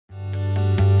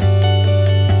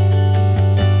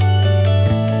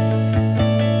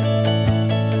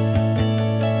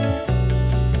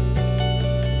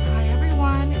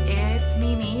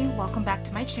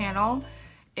channel.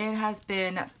 It has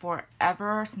been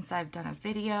forever since I've done a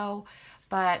video,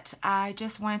 but I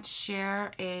just wanted to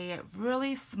share a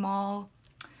really small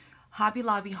Hobby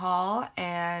Lobby haul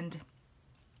and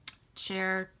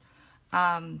share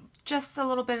just a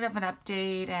little bit of an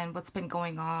update and what's been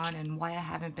going on and why I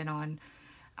haven't been on.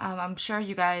 I'm sure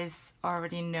you guys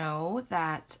already know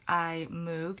that I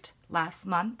moved last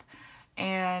month,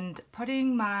 and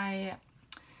putting my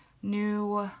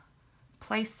new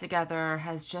place together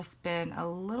has just been a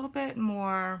little bit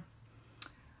more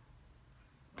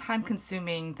time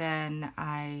consuming than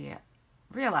I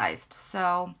realized.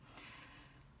 So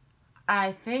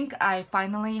I think I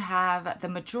finally have the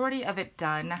majority of it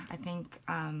done. I think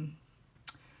I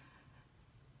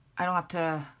don't have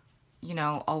to,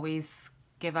 always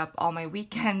give up all my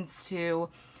weekends to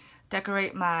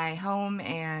decorate my home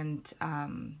and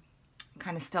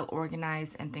kind of still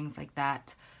organize and things like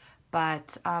that.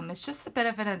 But it's just a bit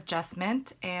of an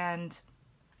adjustment, and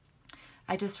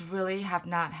I just really have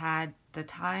not had the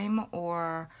time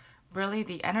or really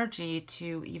the energy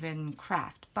to even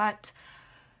craft. But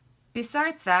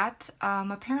besides that,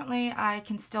 apparently I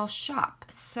can still shop.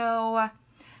 So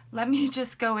let me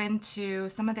just go into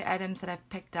some of the items that I've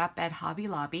picked up at Hobby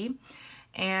Lobby.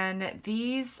 And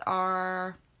these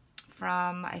are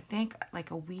from, I think,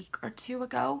 like a week or two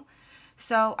ago.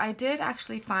 So I did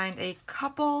actually find a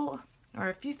couple or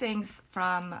a few things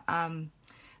from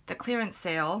the clearance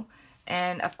sale.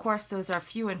 And of course, those are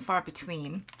few and far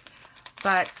between.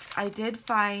 But I did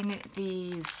find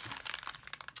these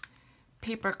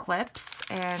paper clips,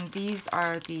 and these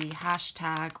are the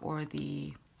hashtag or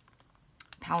the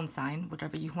 #,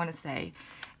 whatever you want to say.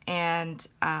 And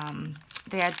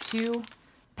they had 2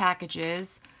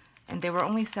 packages, and they were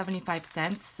only 75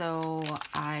 cents, so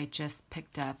I just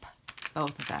picked up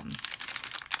both of them.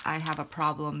 I have a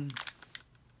problem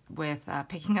with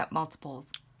picking up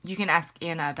multiples. You can ask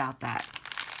Anna about that.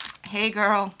 Hey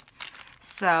girl.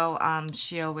 So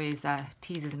she always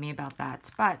teases me about that.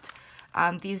 But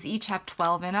these each have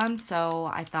 12 in them, so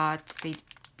I thought they'd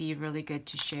be really good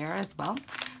to share as well.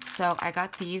 So I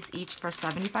got these each for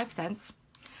 75 cents.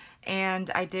 And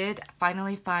I did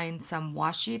finally find some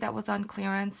washi that was on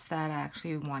clearance that I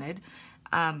actually wanted.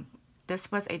 This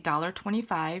was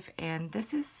 $1.25, and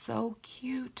this is so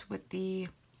cute with the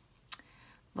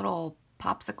little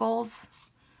popsicles.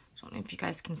 I don't know if you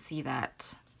guys can see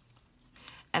that.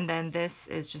 And then this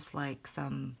is just like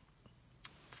some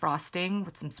frosting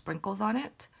with some sprinkles on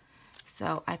it.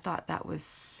 So I thought that was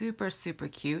super, super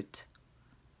cute.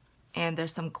 And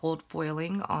there's some gold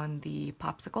foiling on the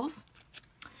popsicles.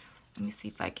 Let me see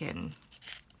if I can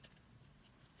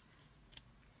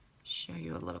show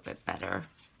you a little bit better.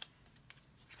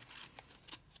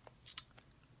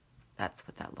 That's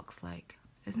what that looks like.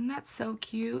 Isn't that so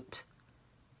cute?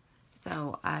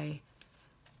 So I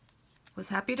was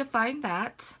happy to find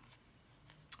that,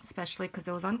 especially because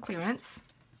it was on clearance.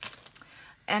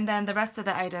 And then the rest of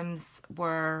the items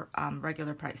were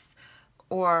regular price,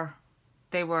 or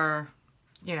they were,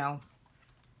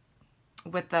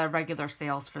 with the regular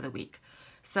sales for the week.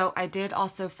 So I did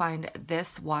also find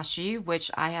this washi,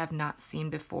 which I have not seen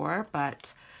before,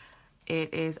 but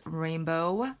it is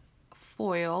rainbow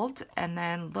foiled. And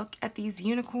then look at these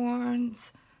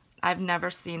unicorns. I've never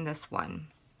seen this one.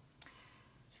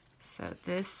 So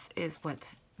this is what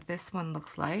this one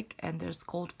looks like, and there's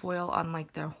gold foil on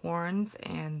like their horns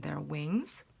and their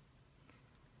wings.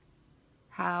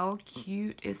 How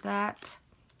cute is that?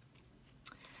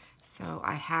 So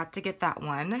I had to get that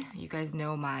one. You guys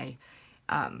know my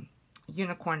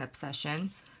unicorn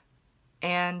obsession.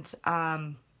 And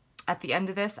at the end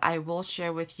of this, I will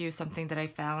share with you something that I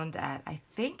found at, I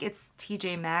think it's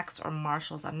TJ Maxx or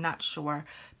Marshall's, I'm not sure,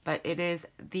 but it is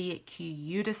the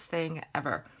cutest thing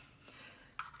ever.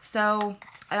 So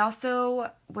I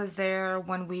also was there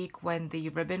one week when the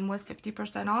ribbon was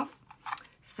 50% off.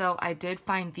 So I did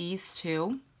find these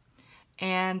two.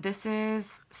 And this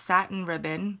is satin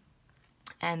ribbon.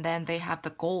 And then they have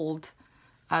the gold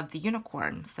of the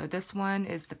unicorn. So this one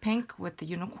is the pink with the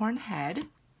unicorn head.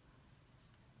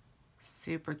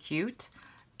 Super cute.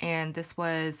 And this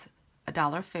was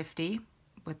 $1.50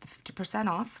 with the 50%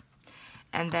 off.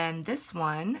 And then this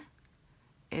one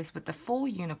is with the full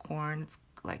unicorn. It's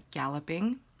like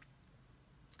galloping.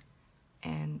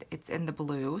 And it's in the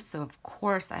blue. So of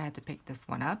course I had to pick this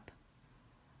one up.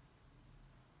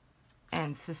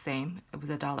 And it's the same. It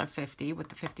was $1.50 with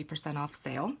the 50% off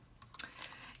sale.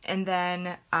 And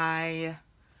then I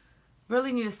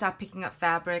really need to stop picking up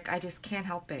fabric. I just can't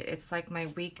help it. It's like my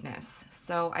weakness.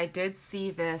 So I did see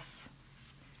this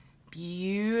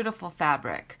beautiful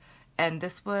fabric. And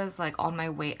this was like on my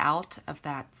way out of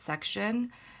that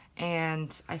section.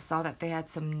 and I saw that they had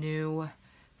some new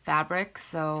fabric.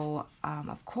 So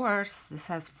of course this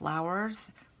has flowers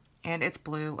and it's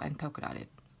blue and polka dotted.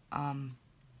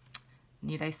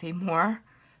 Need I say more?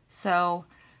 So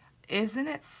isn't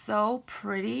it so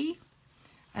pretty?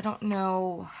 I don't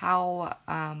know how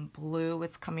blue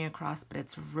it's coming across, but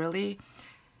it's really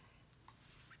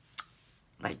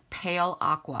like pale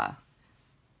aqua,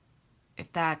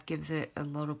 if that gives it a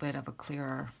little bit of a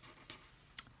clearer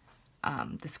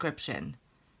description.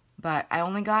 But I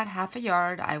only got half a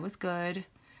yard. I was good.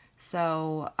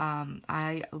 So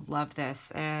I love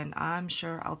this, and I'm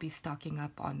sure I'll be stocking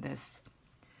up on this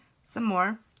some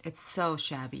more. It's so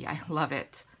shabby. I love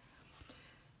it.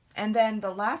 And then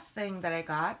the last thing that I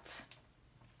got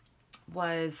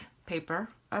was paper,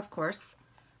 of course.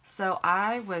 So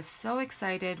I was so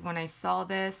excited when I saw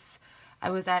this. I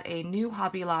was at a new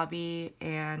Hobby Lobby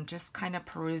and just kind of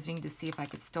perusing to see if I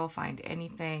could still find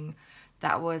anything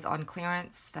that was on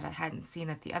clearance that I hadn't seen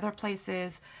at the other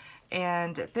places.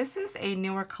 And this is a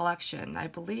newer collection, I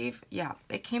believe. Yeah,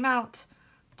 it came out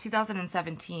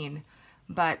 2017,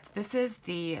 but this is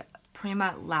the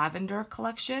Prima Lavender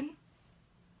collection.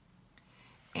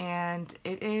 And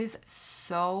it is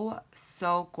so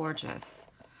gorgeous.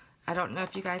 I don't know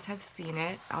if you guys have seen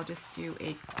it. I'll just do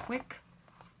a quick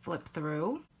flip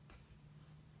through.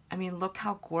 I mean, look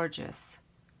how gorgeous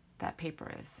that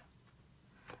paper is.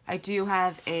 I do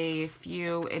have a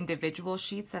few individual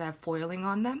sheets that have foiling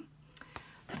on them,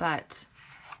 but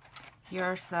here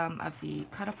are some of the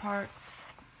cut aparts.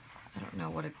 I don't know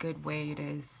what a good way it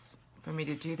is for me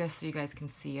to do this so you guys can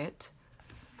see it.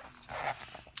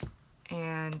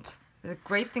 And the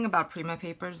great thing about Prima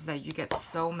papers is that you get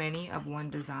so many of one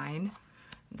design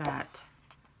that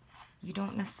you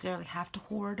don't necessarily have to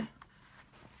hoard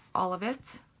all of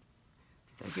it.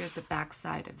 So here's the back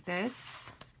side of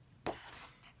this.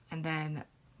 And then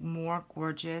more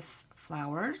gorgeous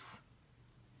flowers.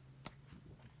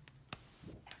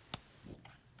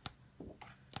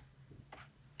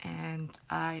 And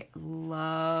I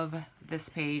love this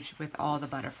page with all the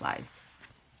butterflies.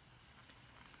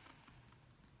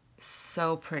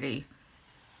 So pretty.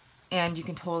 And you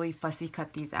can totally fussy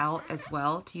cut these out as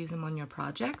well to use them on your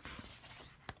projects.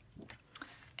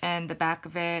 And the back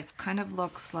of it kind of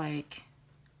looks like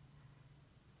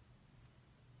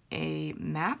a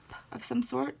map of some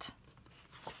sort.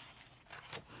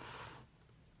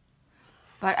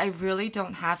 But I really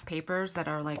don't have papers that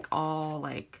are like all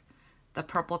like the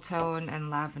purple tone and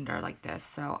lavender like this.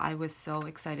 So I was so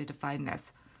excited to find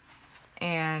this.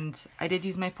 And I did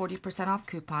use my 40% off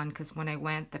coupon because when I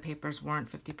went, the papers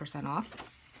weren't 50% off.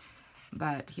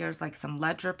 But here's like some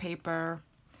ledger paper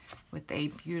with a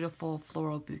beautiful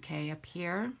floral bouquet up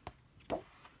here.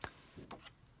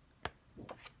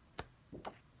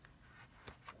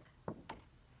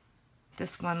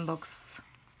 This one looks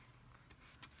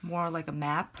more like a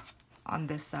map on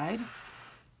this side.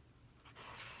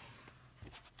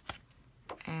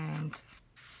 And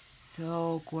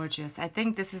so gorgeous. I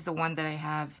think this is the one that I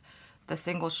have the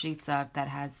single sheets of that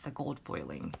has the gold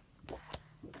foiling.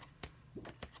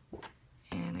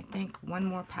 And I think one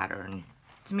more pattern.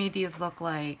 To me, these look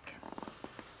like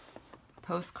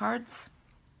postcards.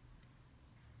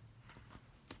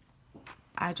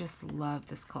 I just love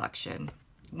this collection.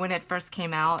 When it first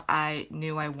came out, I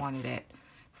knew I wanted it.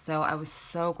 So I was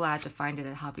so glad to find it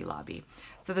at Hobby Lobby.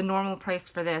 So the normal price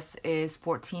for this is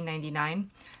 $14.99.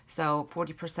 So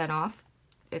 40% off.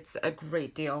 It's a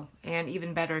great deal. And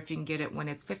even better if you can get it when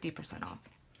it's 50% off.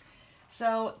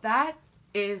 So that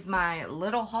is my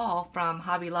little haul from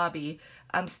Hobby Lobby.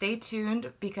 Stay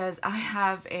tuned because I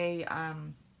have a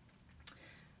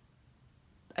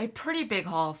pretty big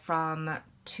haul from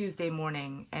Tuesday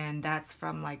morning, and that's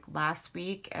from like last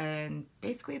week and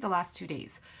basically the last 2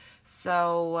 days.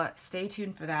 So stay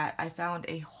tuned for that. I found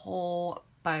a whole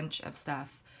bunch of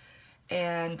stuff.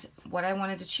 And what I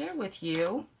wanted to share with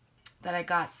you that I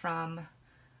got from,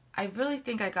 I really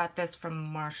think I got this from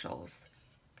Marshall's.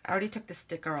 I already took the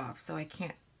sticker off, so I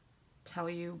can't tell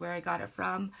you where I got it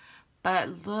from.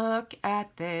 But look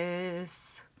at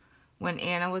this. When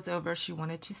Anna was over, she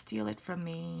wanted to steal it from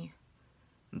me.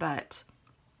 But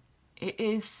it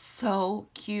is so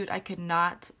cute. I could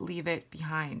not leave it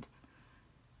behind.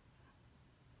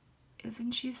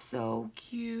 Isn't she so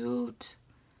cute?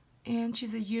 And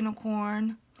she's a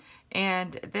unicorn.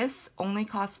 And this only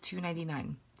cost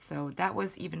 $2.99. So that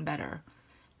was even better.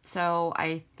 So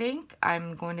I think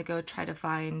I'm going to go try to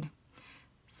find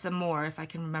some more if I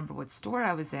can remember what store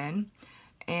I was in.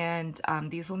 And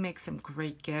these will make some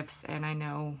great gifts. And I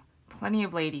know plenty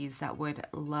of ladies that would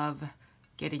love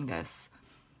getting this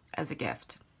as a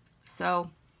gift. So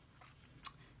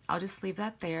I'll just leave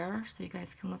that there so you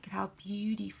guys can look at how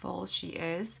beautiful she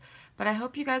is. But I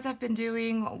hope you guys have been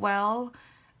doing well.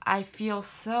 I feel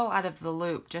so out of the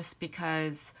loop just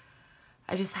because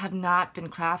I just have not been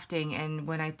crafting, and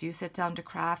when I do sit down to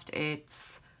craft,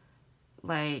 it's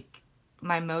like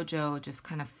my mojo just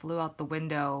kind of flew out the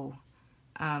window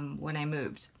when I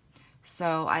moved.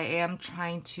 So I am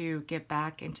trying to get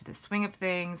back into the swing of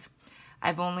things.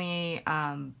 I've only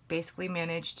basically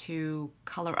managed to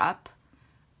color up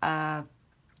a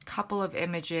couple of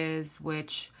images,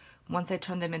 which once I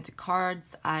turn them into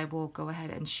cards, I will go ahead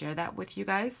and share that with you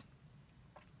guys.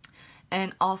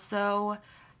 And also,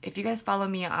 if you guys follow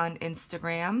me on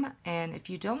Instagram, and if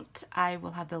you don't, I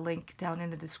will have the link down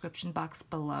in the description box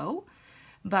below.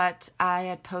 But I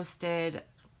had posted,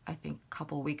 I think a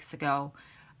couple weeks ago,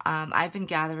 I've been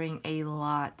gathering a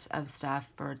lot of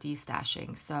stuff for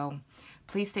destashing, so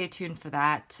please stay tuned for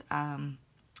that.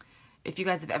 If you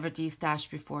guys have ever destashed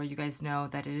before, you guys know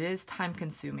that it is time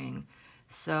consuming.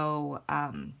 So,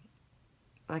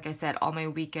 like I said, all my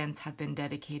weekends have been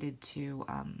dedicated to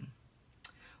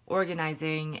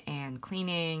organizing and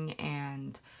cleaning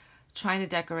and trying to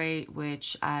decorate,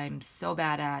 which I'm so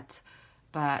bad at,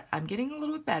 but I'm getting a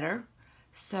little bit better.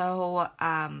 So,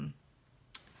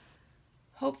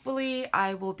 hopefully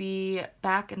I will be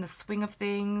back in the swing of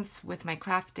things with my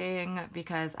crafting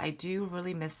because I do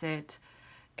really miss it.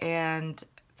 And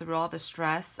through all the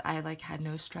stress, I had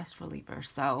no stress reliever.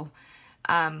 So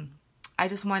I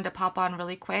just wanted to pop on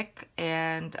really quick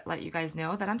and let you guys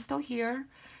know that I'm still here.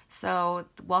 So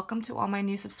welcome to all my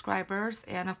new subscribers,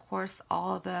 and of course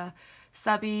all the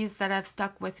subbies that have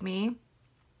stuck with me,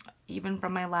 even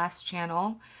from my last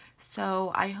channel.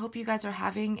 So I hope you guys are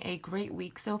having a great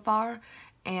week so far,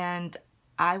 and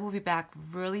I will be back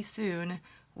really soon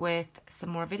with some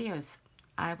more videos.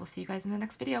 I will see you guys in the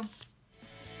next video.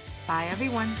 Bye,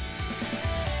 everyone.